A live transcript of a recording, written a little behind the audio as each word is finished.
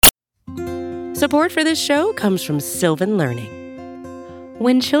Support for this show comes from Sylvan Learning.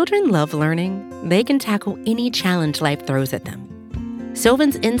 When children love learning, they can tackle any challenge life throws at them.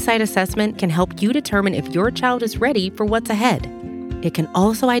 Sylvan's Insight Assessment can help you determine if your child is ready for what's ahead. It can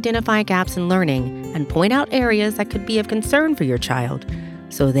also identify gaps in learning and point out areas that could be of concern for your child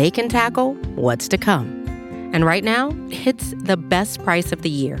so they can tackle what's to come. And right now, it's the best price of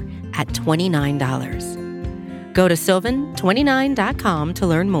the year at $29. Go to sylvan29.com to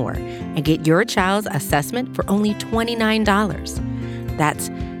learn more and get your child's assessment for only $29. That's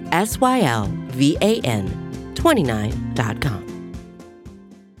SYLVAN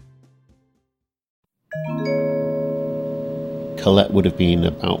 29.com. Colette would have been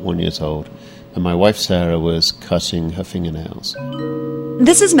about 1 year old, and my wife Sarah was cutting her fingernails.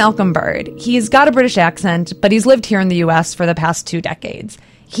 This is Malcolm Bird. He's got a British accent, but he's lived here in the U.S. for the past 2 decades.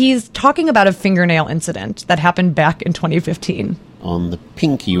 He's talking about a fingernail incident that happened back in 2015. On the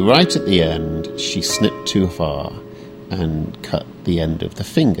pinky, right at the end, she snipped too far and cut the end of the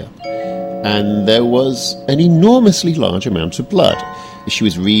finger. And there was an enormously large amount of blood. She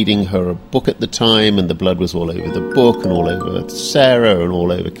was reading her book at the time, and the blood was all over the book and all over Sarah and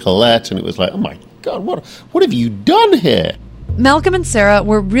all over Colette, and it was like, oh my God, what have you done here? Malcolm and Sarah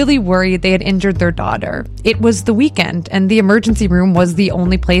were really worried they had injured their daughter. It was the weekend, and the emergency room was the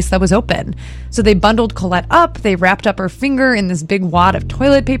only place that was open. So they bundled Colette up, they wrapped up her finger in this big wad of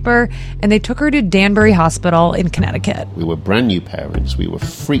toilet paper, and they took her to Danbury Hospital in Connecticut. We were brand new parents. We were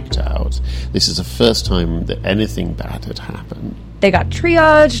freaked out. This is the first time that anything bad had happened. They got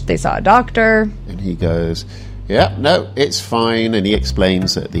triaged, they saw a doctor. And he goes, yeah, no, it's fine. And he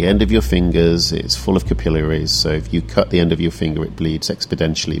explains that the end of your fingers is full of capillaries. So if you cut the end of your finger, it bleeds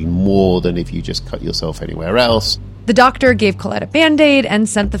exponentially more than if you just cut yourself anywhere else. The doctor gave Colette a Band-Aid and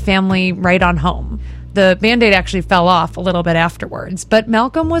sent the family right on home. The Band-Aid actually fell off a little bit afterwards, but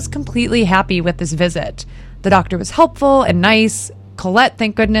Malcolm was completely happy with this visit. The doctor was helpful and nice. Colette,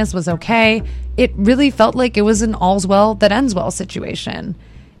 thank goodness, was okay. It really felt like it was an all's well that ends well situation.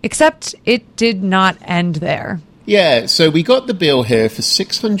 Except it did not end there. Yeah, so we got the bill here for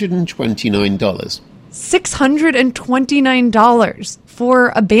 $629. $629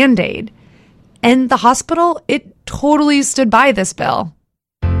 for a Band-Aid. And the hospital, it totally stood by this bill.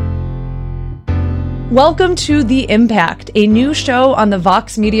 Welcome to The Impact, a new show on the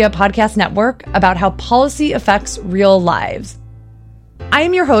Vox Media Podcast Network about how policy affects real lives. I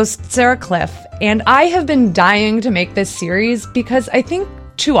am your host, Sarah Cliff, and I have been dying to make this series because I think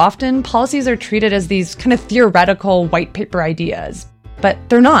too often policies are treated as these kind of theoretical white paper ideas. But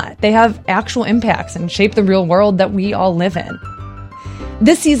they're not. They have actual impacts and shape the real world that we all live in.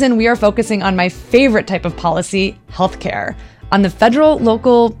 This season, we are focusing on my favorite type of policy, healthcare, on the federal,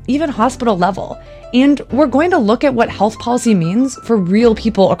 local, even hospital level. And we're going to look at what health policy means for real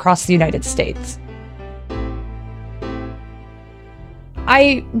people across the United States.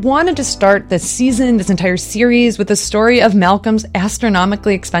 I wanted to start this season, this entire series, with the story of Malcolm's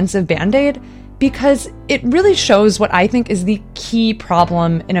astronomically expensive Band-Aid because it really shows what I think is the key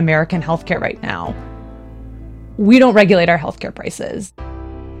problem in American healthcare right now. We don't regulate our healthcare prices.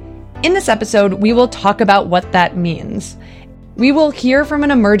 In this episode, we will talk about what that means. We will hear from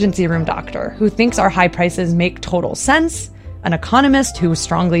an emergency room doctor who thinks our high prices make total sense, an economist who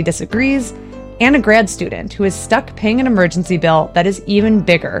strongly disagrees, and a grad student who is stuck paying an emergency bill that is even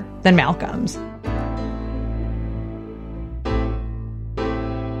bigger than Malcolm's.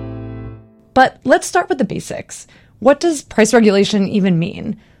 But let's start with the basics. What does price regulation even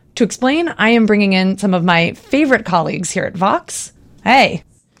mean? To explain, I am bringing in some of my favorite colleagues here at Vox. Hey.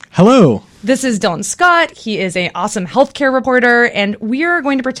 Hello. This is Dylan Scott. He is an awesome healthcare reporter, and we are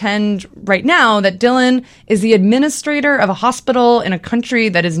going to pretend right now that Dylan is the administrator of a hospital in a country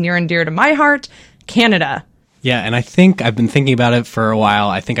that is near and dear to my heart, Canada. Yeah, and I think I've been thinking about it for a while.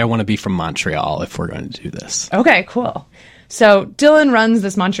 I think I want to be from Montreal if we're going to do this. Okay, cool. So Dylan runs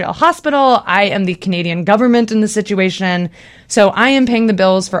this Montreal hospital. I am the Canadian government in this situation. So I am paying the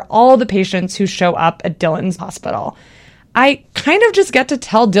bills for all the patients who show up at Dylan's hospital. I kind of just get to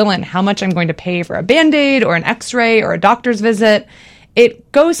tell Dylan how much I'm going to pay for a Band-Aid or an X-ray or a doctor's visit.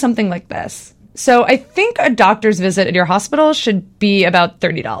 It goes something like this. So I think a doctor's visit at your hospital should be about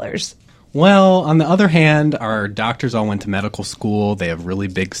 $30. Well, on the other hand, our doctors all went to medical school. They have really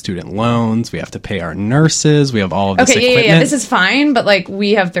big student loans. We have to pay our nurses. We have all of this equipment. Yeah. This is fine, but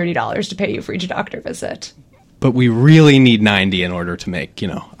we have $30 to pay you for each doctor visit. But we really need $90 in order to make,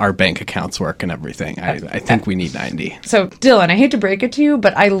 our bank accounts work and everything. I think we need $90. So, Dylan, I hate to break it to you,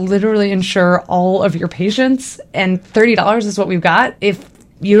 but I literally insure all of your patients, and $30 is what we've got. If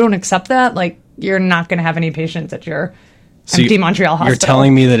you don't accept that, you're not going to have any patients at your Empty Montreal Hospital. You're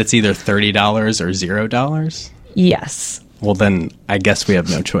telling me that it's either $30 or $0? Yes. Well, then I guess we have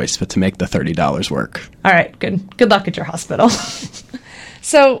no choice but to make the $30 work. All right, good. Good luck at your hospital.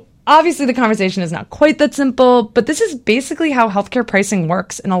 So obviously the conversation is not quite that simple, but this is basically how healthcare pricing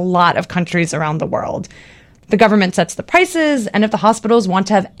works in a lot of countries around the world. The government sets the prices, and if the hospitals want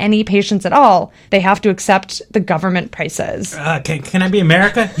to have any patients at all, they have to accept the government prices. Can I be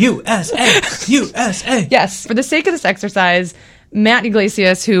America? USA! USA! Yes, for the sake of this exercise, Matt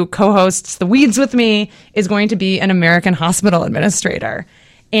Yglesias, who co-hosts The Weeds with me, is going to be an American hospital administrator.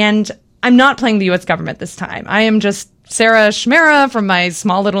 And I'm not playing the U.S. government this time. I am just Sarah Schmera from my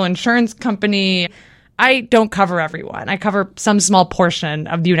small little insurance company. I don't cover everyone. I cover some small portion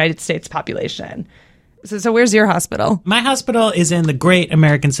of the United States population. So where's your hospital? My hospital is in the great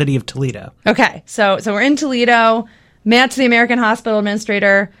American city of Toledo. Okay, so we're in Toledo. Matt's the American hospital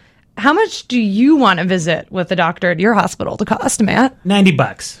administrator. How much do you want to visit with the doctor at your hospital to cost, Matt?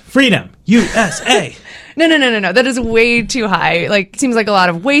 $90. Freedom. USA. No. That is way too high. Like, seems like a lot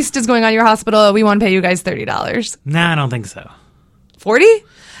of waste is going on in your hospital. We want to pay you guys $30. Nah, I don't think so. 40?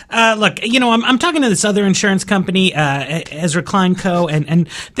 Look, I'm talking to this other insurance company, Ezra Klein Co., and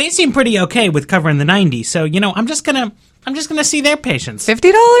they seem pretty okay with covering the 90. So, I'm just gonna see their patients.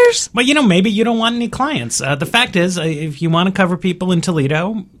 $50? But, maybe you don't want any clients. The fact is, if you want to cover people in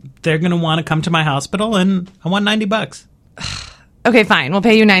Toledo, they're going to want to come to my hospital, and I want $90. Okay, fine. We'll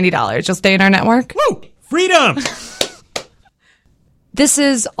pay you $90. You'll stay in our network? Woo! Freedom! This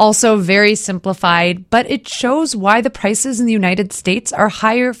is also very simplified, but it shows why the prices in the United States are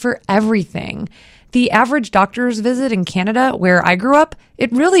higher for everything. The average doctor's visit in Canada, where I grew up,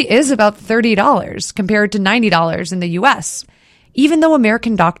 it really is about $30 compared to $90 in the US. Even though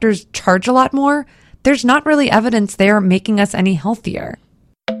American doctors charge a lot more, there's not really evidence they're making us any healthier.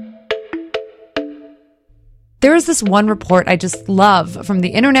 There is this one report I just love from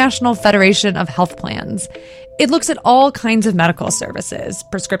the International Federation of Health Plans. It looks at all kinds of medical services,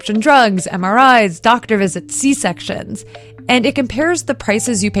 prescription drugs, MRIs, doctor visits, C-sections, and it compares the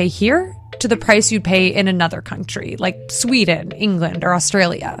prices you pay here to the price you'd pay in another country, like Sweden, England, or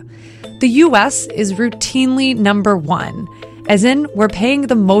Australia. The US is routinely number one, as in we're paying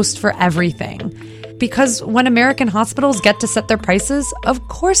the most for everything. Because when American hospitals get to set their prices, of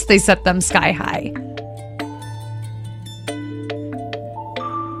course they set them sky high.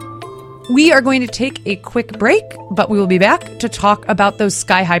 We are going to take a quick break, but we will be back to talk about those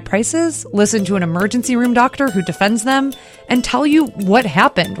sky-high prices, listen to an emergency room doctor who defends them, and tell you what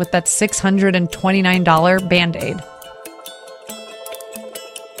happened with that $629 Band-Aid.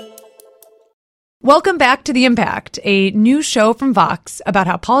 Welcome back to The Impact, a new show from Vox about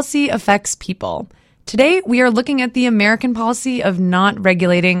how policy affects people. Today, we are looking at the American policy of not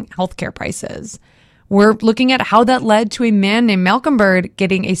regulating healthcare prices. We're looking at how that led to a man named Malcolm Byrd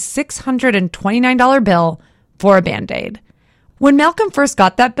getting a $629 bill for a Band-Aid. When Malcolm first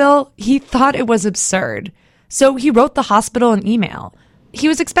got that bill, he thought it was absurd. So he wrote the hospital an email. He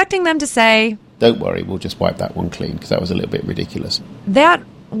was expecting them to say, "Don't worry, we'll just wipe that one clean," because that was a little bit ridiculous. That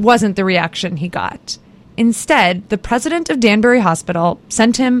wasn't the reaction he got. Instead, the president of Danbury Hospital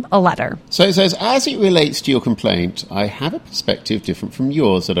sent him a letter. So it says, "As it relates to your complaint, I have a perspective different from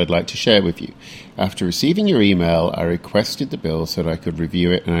yours that I'd like to share with you. After receiving your email, I requested the bill so that I could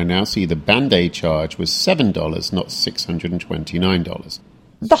review it, and I now see the Band-Aid charge was $7, not $629.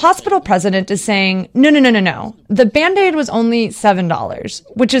 The hospital president is saying, no. The Band-Aid was only $7,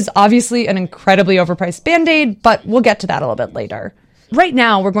 which is obviously an incredibly overpriced Band-Aid, but we'll get to that a little bit later. Right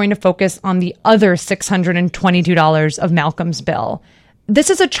now, we're going to focus on the other $622 of Malcolm's bill. This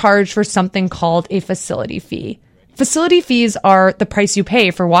is a charge for something called a facility fee. Facility fees are the price you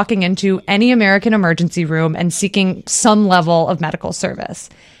pay for walking into any American emergency room and seeking some level of medical service.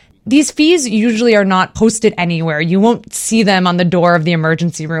 These fees usually are not posted anywhere. You won't see them on the door of the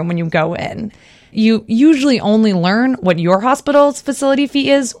emergency room when you go in. You usually only learn what your hospital's facility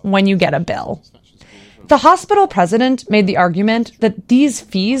fee is when you get a bill. The hospital president made the argument that these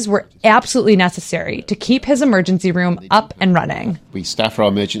fees were absolutely necessary to keep his emergency room up and running. We staff our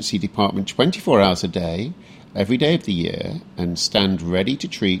emergency department 24 hours a day, every day of the year, and stand ready to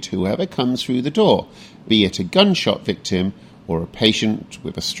treat whoever comes through the door, be it a gunshot victim or a patient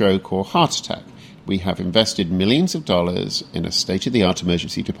with a stroke or heart attack. We have invested millions of dollars in a state-of-the-art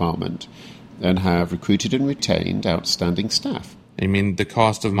emergency department and have recruited and retained outstanding staff." I mean, the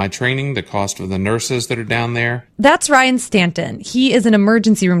cost of my training, the cost of the nurses that are down there. That's Ryan Stanton. He is an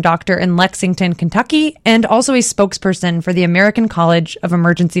emergency room doctor in Lexington, Kentucky, and also a spokesperson for the American College of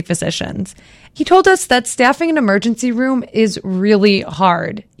Emergency Physicians. He told us that staffing an emergency room is really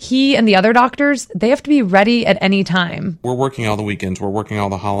hard. He and the other doctors, they have to be ready at any time. We're working all the weekends. We're working all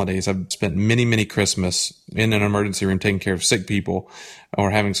the holidays. I've spent many Christmas in an emergency room taking care of sick people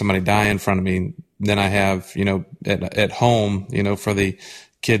or having somebody die in front of me. Then I have, at home, for the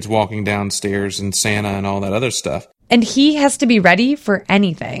kids walking downstairs and Santa and all that other stuff. And he has to be ready for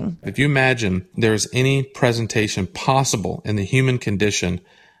anything. If you imagine there's any presentation possible in the human condition,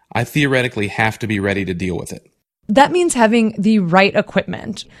 I theoretically have to be ready to deal with it. That means having the right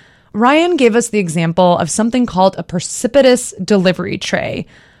equipment. Ryan gave us the example of something called a precipitous delivery tray,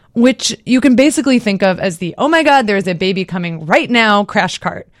 which you can basically think of as the, oh my God, there's a baby coming right now crash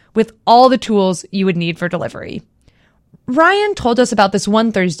cart with all the tools you would need for delivery. Ryan told us about this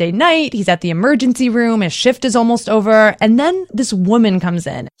one Thursday night. He's at the emergency room. His shift is almost over. And then this woman comes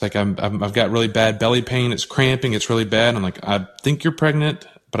in. It's like, I've got really bad belly pain. It's cramping. It's really bad. I'm like, I think you're pregnant,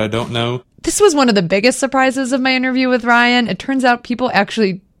 but I don't know. This was one of the biggest surprises of my interview with Ryan. It turns out people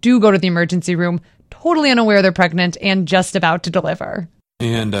actually do go to the emergency room totally unaware they're pregnant and just about to deliver.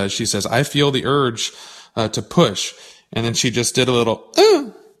 And she says, I feel the urge to push. And then she just did a little,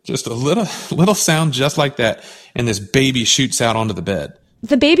 just a little sound just like that. And this baby shoots out onto the bed.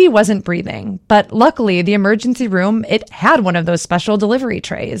 The baby wasn't breathing, but luckily the emergency room, it had one of those special delivery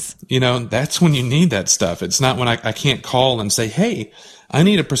trays. That's when you need that stuff. It's not when I can't call and say, hey, I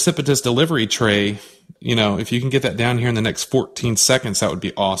need a precipitous delivery tray. If you can get that down here in the next 14 seconds, that would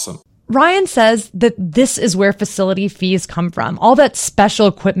be awesome. Ryan says that this is where facility fees come from. All that special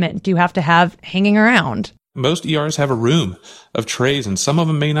equipment you have to have hanging around. Most ERs have a room of trays, and some of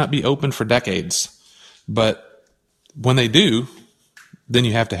them may not be open for decades. But when they do, then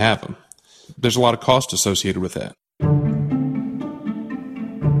you have to have them. There's a lot of cost associated with that.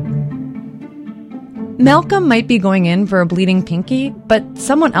 Malcolm might be going in for a bleeding pinky, but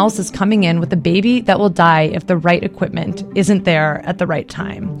someone else is coming in with a baby that will die if the right equipment isn't there at the right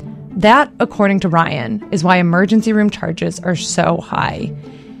time. That, according to Ryan, is why emergency room charges are so high.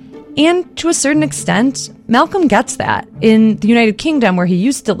 And to a certain extent, Malcolm gets that. In the United Kingdom, where he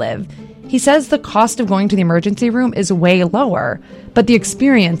used to live, he says the cost of going to the emergency room is way lower, but the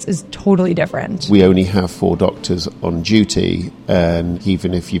experience is totally different. We only have 4 doctors on duty, and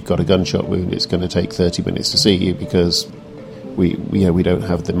even if you've got a gunshot wound, it's going to take 30 minutes to see you because we don't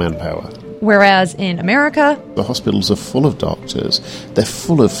have the manpower. Whereas in America, the hospitals are full of doctors. They're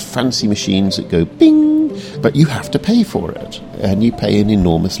full of fancy machines that go bing, but you have to pay for it, and you pay an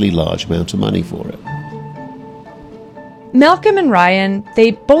enormously large amount of money for it. Malcolm and Ryan,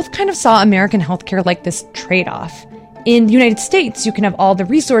 they both kind of saw American healthcare like this trade-off. In the United States, you can have all the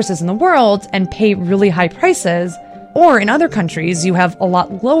resources in the world and pay really high prices, or in other countries, you have a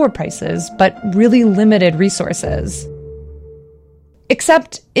lot lower prices, but really limited resources.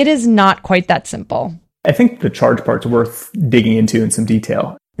 Except it is not quite that simple. I think the charge part's worth digging into in some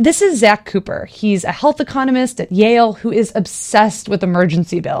detail. This is Zach Cooper. He's a health economist at Yale who is obsessed with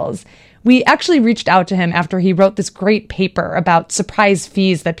emergency bills. We actually reached out to him after he wrote this great paper about surprise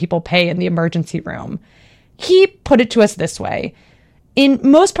fees that people pay in the emergency room. He put it to us this way. In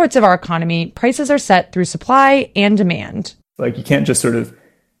most parts of our economy, prices are set through supply and demand. Like, you can't just sort of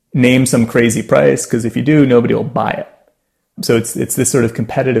name some crazy price, because if you do, nobody will buy it. So it's this sort of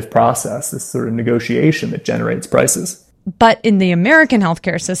competitive process, this sort of negotiation that generates prices. But in the American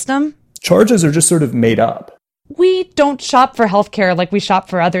healthcare system, charges are just sort of made up. We don't shop for healthcare like we shop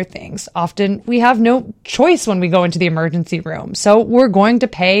for other things. Often we have no choice when we go into the emergency room, so we're going to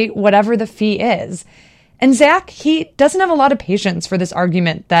pay whatever the fee is. And Zach, he doesn't have a lot of patience for this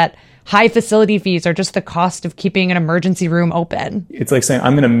argument that high facility fees are just the cost of keeping an emergency room open. It's like saying,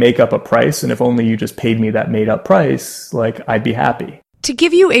 I'm going to make up a price, and if only you just paid me that made up price, I'd be happy. To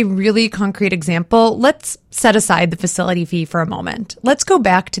give you a really concrete example, let's set aside the facility fee for a moment. Let's go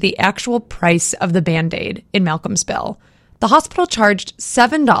back to the actual price of the Band-Aid in Malcolm's bill. The hospital charged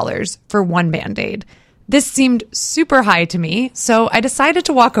 $7 for one Band-Aid. This seemed super high to me, so I decided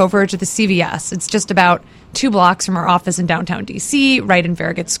to walk over to the CVS. It's just about 2 blocks from our office in downtown DC, right in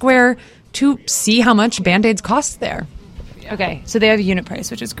Farragut Square, to see how much Band-Aids cost there. Okay, so they have a unit price,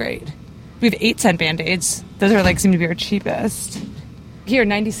 which is great. We have 8-cent Band-Aids. Those are seem to be our cheapest. Here,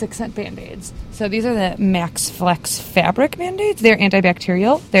 96-cent Band-Aids. So these are the Max Flex fabric Band-Aids. They're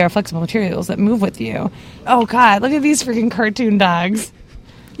antibacterial. They are flexible materials that move with you. Oh, God, look at these freaking cartoon dogs.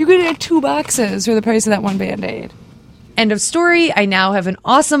 You could get 2 boxes for the price of that one Band-Aid. End of story. I now have an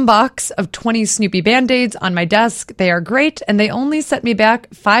awesome box of 20 Snoopy Band-Aids on my desk. They are great, and they only set me back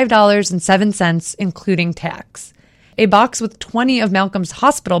 $5.07, including tax. A box with 20 of Malcolm's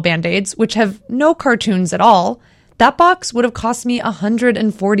hospital Band-Aids, which have no cartoons at all, that box would have cost me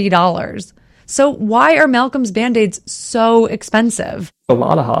 $140. So why are Malcolm's Band-Aids so expensive? A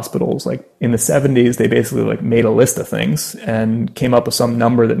lot of hospitals, like in the 70s, they basically like made a list of things and came up with some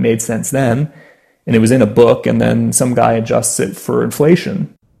number that made sense then. And it was in a book, and then some guy adjusts it for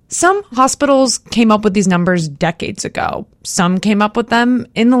inflation. Some hospitals came up with these numbers decades ago. Some came up with them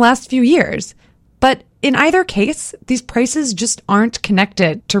in the last few years. But in either case, these prices just aren't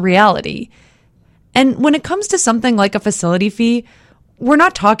connected to reality. And when it comes to something like a facility fee, we're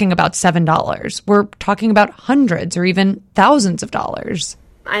not talking about $7. We're talking about hundreds or even thousands of dollars.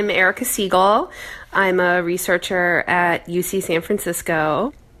 I'm Erica Siegel. I'm a researcher at UC San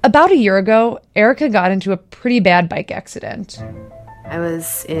Francisco. About a year ago, Erica got into a pretty bad bike accident. I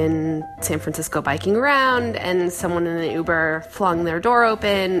was in San Francisco biking around, and someone in an Uber flung their door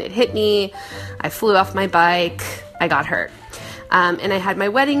open. It hit me. I flew off my bike. I got hurt. And I had my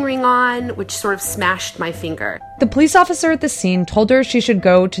wedding ring on, which sort of smashed my finger. The police officer at the scene told her she should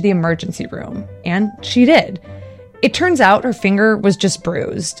go to the emergency room, and she did. It turns out her finger was just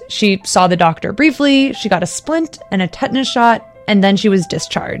bruised. She saw the doctor briefly, she got a splint and a tetanus shot, and then she was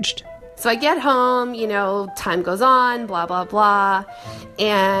discharged. So I get home, time goes on, blah, blah, blah.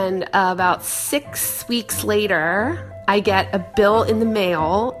 And about 6 weeks later, I get a bill in the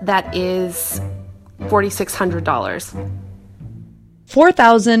mail that is $4,600.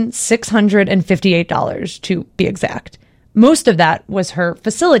 $4,658 to be exact. Most of that was her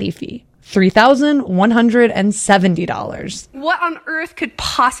facility fee, $3,170. What on earth could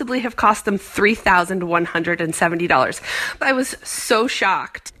possibly have cost them $3,170? I was so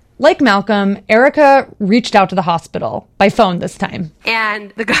shocked. Like Malcolm, Erica reached out to the hospital, by phone this time.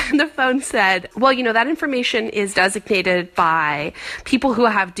 And the guy on the phone said, well, that information is designated by people who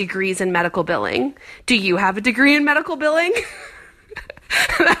have degrees in medical billing. Do you have a degree in medical billing?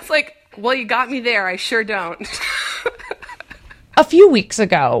 And I was like, well, you got me there. I sure don't. A few weeks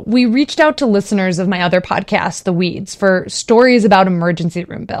ago, we reached out to listeners of my other podcast, The Weeds, for stories about emergency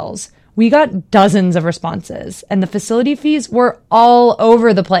room bills. We got dozens of responses, and the facility fees were all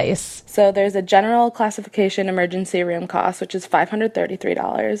over the place. So there's a general classification emergency room cost, which is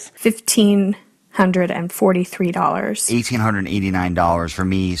 $533. $1,543. $1,889 for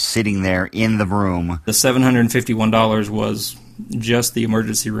me sitting there in the room. The $751 was just the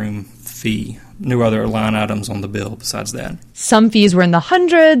emergency room fee. No other line items on the bill besides that. Some fees were in the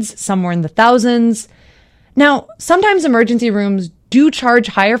hundreds, some were in the thousands. Now, sometimes emergency rooms do charge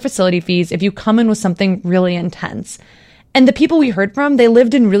higher facility fees if you come in with something really intense. And the people we heard from, they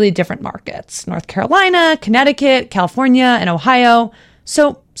lived in really different markets: North Carolina, Connecticut, California, and Ohio.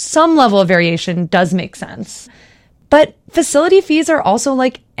 So some level of variation does make sense. But facility fees are also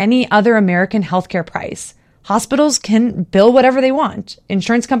like any other American healthcare price. Hospitals can bill whatever they want.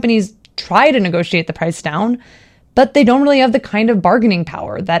 Insurance companies try to negotiate the price down, but they don't really have the kind of bargaining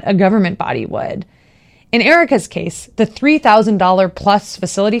power that a government body would. In Erica's case, the $3,000 plus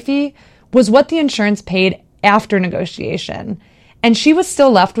facility fee was what the insurance paid after negotiation, and she was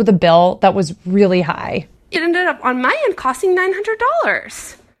still left with a bill that was really high. It ended up on my end costing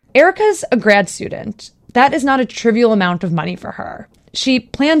 $900. Erica's a grad student. That is not a trivial amount of money for her. She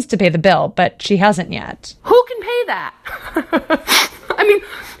plans to pay the bill, but she hasn't yet. Who can pay that? I mean,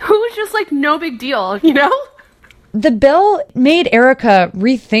 who's just like, no big deal, The bill made Erica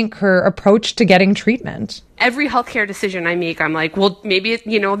rethink her approach to getting treatment. Every healthcare decision I make, I'm like, well, maybe,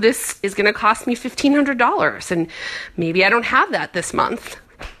 this is going to cost me $1,500, and maybe I don't have that this month.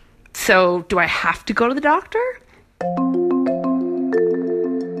 So do I have to go to the doctor?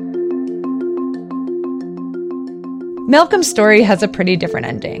 Malcolm's story has a pretty different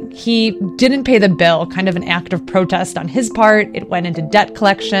ending. He didn't pay the bill, kind of an act of protest on his part. It went into debt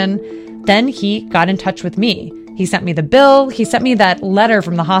collection. Then he got in touch with me. He sent me the bill. He sent me that letter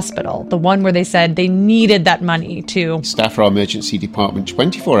from the hospital, the one where they said they needed that money to staff our emergency department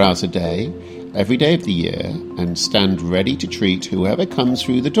 24 hours a day, every day of the year, and stand ready to treat whoever comes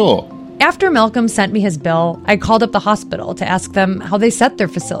through the door. After Malcolm sent me his bill, I called up the hospital to ask them how they set their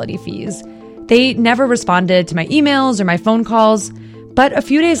facility fees. They never responded to my emails or my phone calls, but a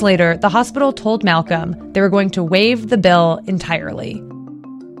few days later, the hospital told Malcolm they were going to waive the bill entirely.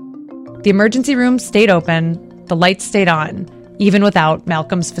 The emergency room stayed open, the lights stayed on, even without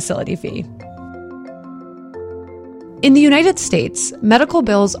Malcolm's facility fee. In the United States, medical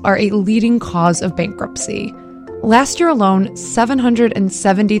bills are a leading cause of bankruptcy. Last year alone,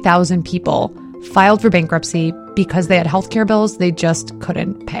 770,000 people filed for bankruptcy because they had healthcare bills they just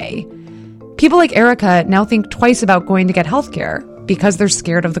couldn't pay. People like Erica now think twice about going to get healthcare because they're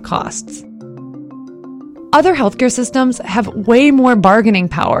scared of the costs. Other healthcare systems have way more bargaining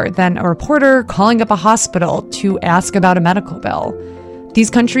power than a reporter calling up a hospital to ask about a medical bill. These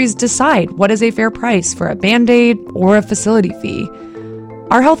countries decide what is a fair price for a Band-Aid or a facility fee.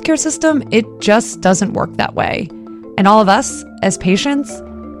 Our healthcare system, it just doesn't work that way. And all of us, as patients,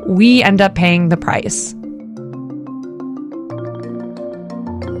 we end up paying the price.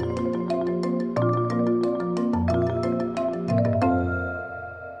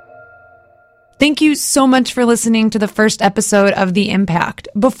 Thank you so much for listening to the first episode of The Impact.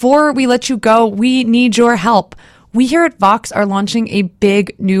 Before we let you go, we need your help. We here at Vox are launching a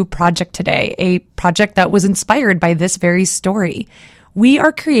big new project today, a project that was inspired by this very story. We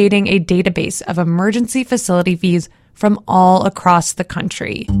are creating a database of emergency facility fees from all across the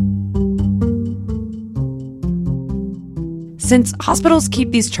country. Since hospitals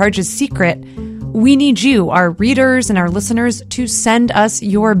keep these charges secret, we need you, our readers and our listeners, to send us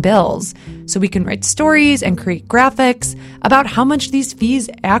your bills so we can write stories and create graphics about how much these fees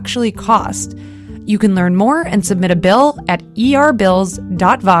actually cost. You can learn more and submit a bill at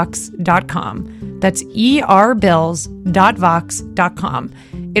erbills.vox.com. That's erbills.vox.com.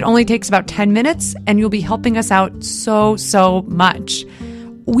 It only takes about 10 minutes, and you'll be helping us out so much.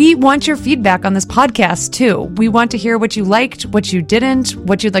 We want your feedback on this podcast, too. We want to hear what you liked, what you didn't,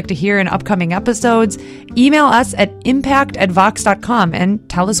 what you'd like to hear in upcoming episodes. Email us at impact@vox.com and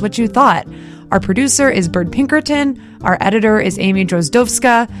tell us what you thought. Our producer is Bird Pinkerton. Our editor is Amy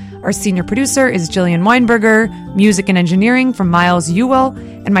Drozdowska. Our senior producer is Jillian Weinberger. Music and engineering from Miles Ewell.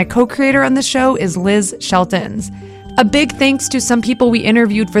 And my co-creator on the show is Liz Sheltons. A big thanks to some people we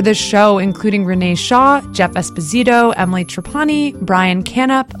interviewed for this show, including Renee Shaw, Jeff Esposito, Emily Trapani, Brian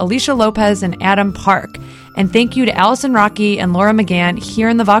Canup, Alicia Lopez, and Adam Park. And thank you to Allison Rocky and Laura McGann here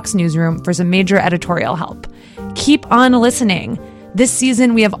in the Vox newsroom for some major editorial help. Keep on listening. This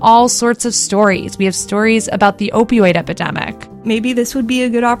season, we have all sorts of stories. We have stories about the opioid epidemic. Maybe this would be a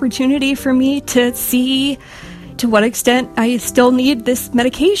good opportunity for me to see to what extent I still need this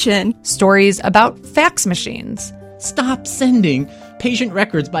medication. Stories about fax machines. Stop sending patient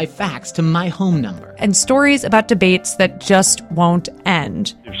records by fax to my home number. And stories about debates that just won't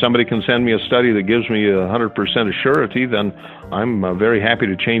end. If somebody can send me a study that gives me 100% assurity, then I'm very happy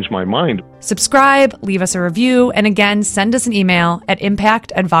to change my mind. Subscribe, leave us a review, and again, send us an email at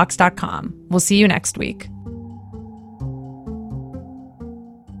impact@vox.com. We'll see you next week.